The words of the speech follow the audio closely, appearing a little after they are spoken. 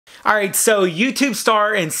Alright, so YouTube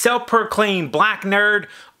star and self-proclaimed black nerd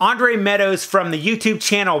Andre Meadows from the YouTube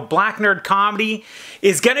channel Black Nerd Comedy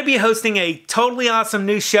is going to be hosting a totally awesome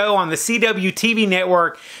new show on the CW TV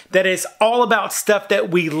network that is all about stuff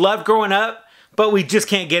that we loved growing up, but we just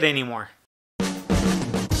can't get anymore.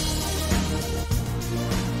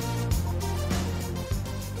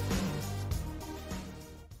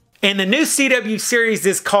 And the new CW series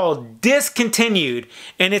is called Discontinued,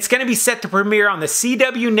 and it's going to be set to premiere on the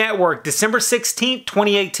CW network December 16th,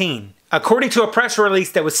 2018. According to a press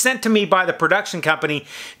release that was sent to me by the production company,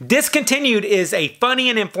 Discontinued is a funny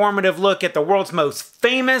and informative look at the world's most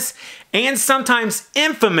famous and sometimes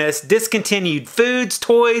infamous discontinued foods,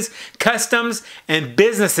 toys, customs, and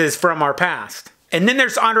businesses from our past. And then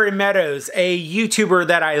there's Andre Meadows, a YouTuber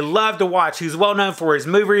that I love to watch, who's well known for his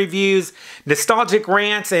movie reviews, nostalgic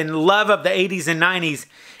rants, and love of the 80s and 90s.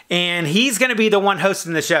 And he's going to be the one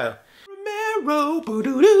hosting the show. Romero,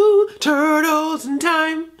 boo-doo-doo, turtles in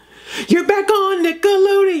time. You're back on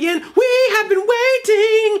Nickelodeon. We have been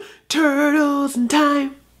waiting. Turtles in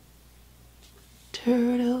time.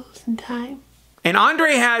 Turtles in time. And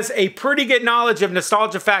Andre has a pretty good knowledge of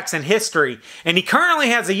nostalgia facts and history, and he currently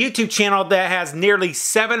has a YouTube channel that has nearly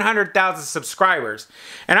 700,000 subscribers.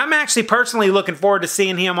 And I'm actually personally looking forward to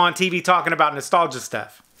seeing him on TV talking about nostalgia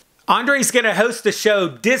stuff. Andre's going to host the show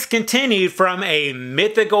Discontinued from a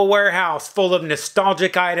mythical warehouse full of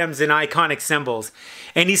nostalgic items and iconic symbols.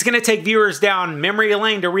 And he's going to take viewers down memory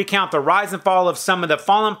lane to recount the rise and fall of some of the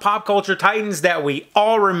fallen pop culture titans that we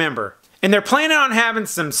all remember. And they're planning on having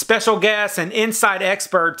some special guests and inside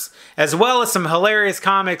experts, as well as some hilarious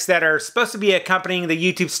comics that are supposed to be accompanying the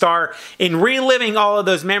YouTube star in reliving all of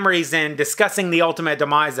those memories and discussing the ultimate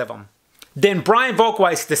demise of them. Then Brian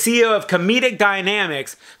Volkweis, the CEO of Comedic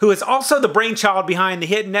Dynamics, who is also the brainchild behind the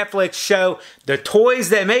hit Netflix show The Toys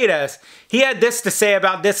That Made Us, he had this to say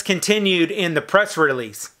about Discontinued in the press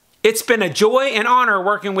release. It's been a joy and honor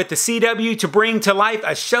working with the CW to bring to life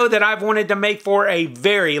a show that I've wanted to make for a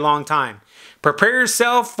very long time. Prepare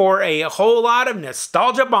yourself for a whole lot of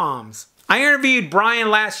nostalgia bombs. I interviewed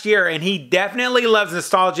Brian last year and he definitely loves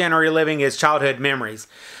nostalgia and reliving his childhood memories.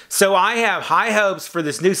 So I have high hopes for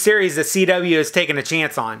this new series that CW is taking a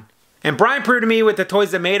chance on. And Brian proved to me with The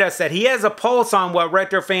Toys That Made Us that he has a pulse on what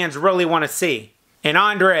retro fans really want to see. And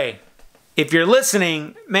Andre, if you're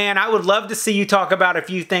listening, man, I would love to see you talk about a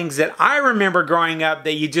few things that I remember growing up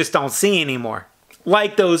that you just don't see anymore.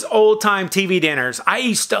 Like those old-time TV dinners. I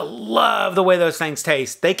used to love the way those things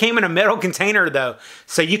taste. They came in a metal container though,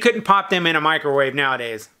 so you couldn't pop them in a microwave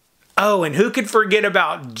nowadays. Oh, and who could forget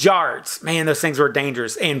about Jarts? Man, those things were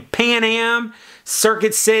dangerous. And Pan Am,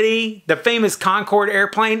 Circuit City, the famous Concorde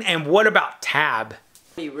airplane, and what about Tab?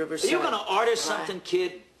 Are you gonna order something,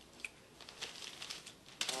 kid?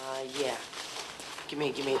 Yeah. Give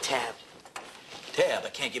me a tab. Tab? I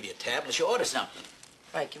can't give you a tab unless you order something.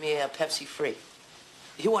 Right, give me a Pepsi free.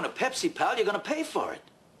 You want a Pepsi, pal? You're gonna pay for it.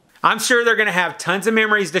 I'm sure they're gonna have tons of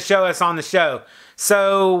memories to show us on the show.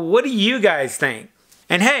 So what do you guys think?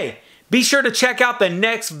 And hey, be sure to check out the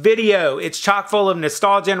next video. It's chock full of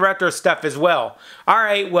nostalgia and retro stuff as well.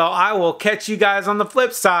 Alright, well, I will catch you guys on the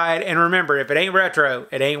flip side. And remember, if it ain't retro,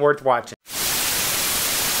 it ain't worth watching.